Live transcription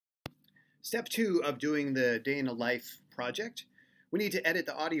Step 2 of doing the day in a life project, we need to edit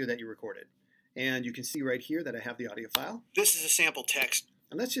the audio that you recorded. And you can see right here that I have the audio file. This is a sample text.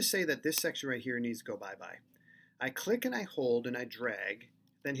 And let's just say that this section right here needs to go bye-bye. I click and I hold and I drag,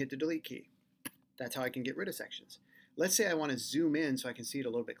 then hit the delete key. That's how I can get rid of sections. Let's say I want to zoom in so I can see it a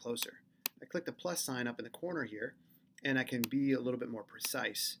little bit closer. I click the plus sign up in the corner here, and I can be a little bit more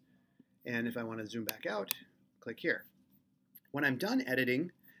precise. And if I want to zoom back out, click here. When I'm done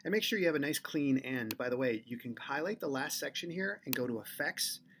editing, and make sure you have a nice clean end. By the way, you can highlight the last section here and go to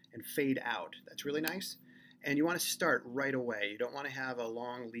Effects and Fade Out. That's really nice. And you want to start right away. You don't want to have a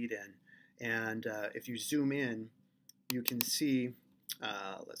long lead in. And if you zoom in, you can see,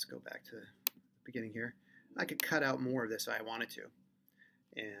 let's go back to the beginning here. I could cut out more of this if I wanted to.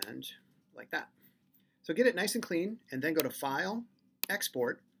 And like that. So get it nice and clean, and then go to File,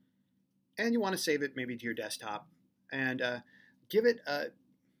 Export, and you want to save it maybe to your desktop. And give it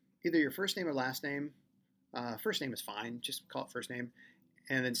either your first name or last name. First name is fine, just call it first name.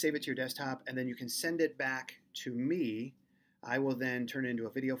 And then save it to your desktop, and then you can send it back to me. I will then turn it into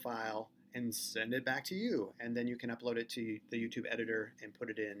a video file and send it back to you. And then you can upload it to the YouTube editor and put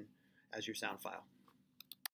it in as your sound file.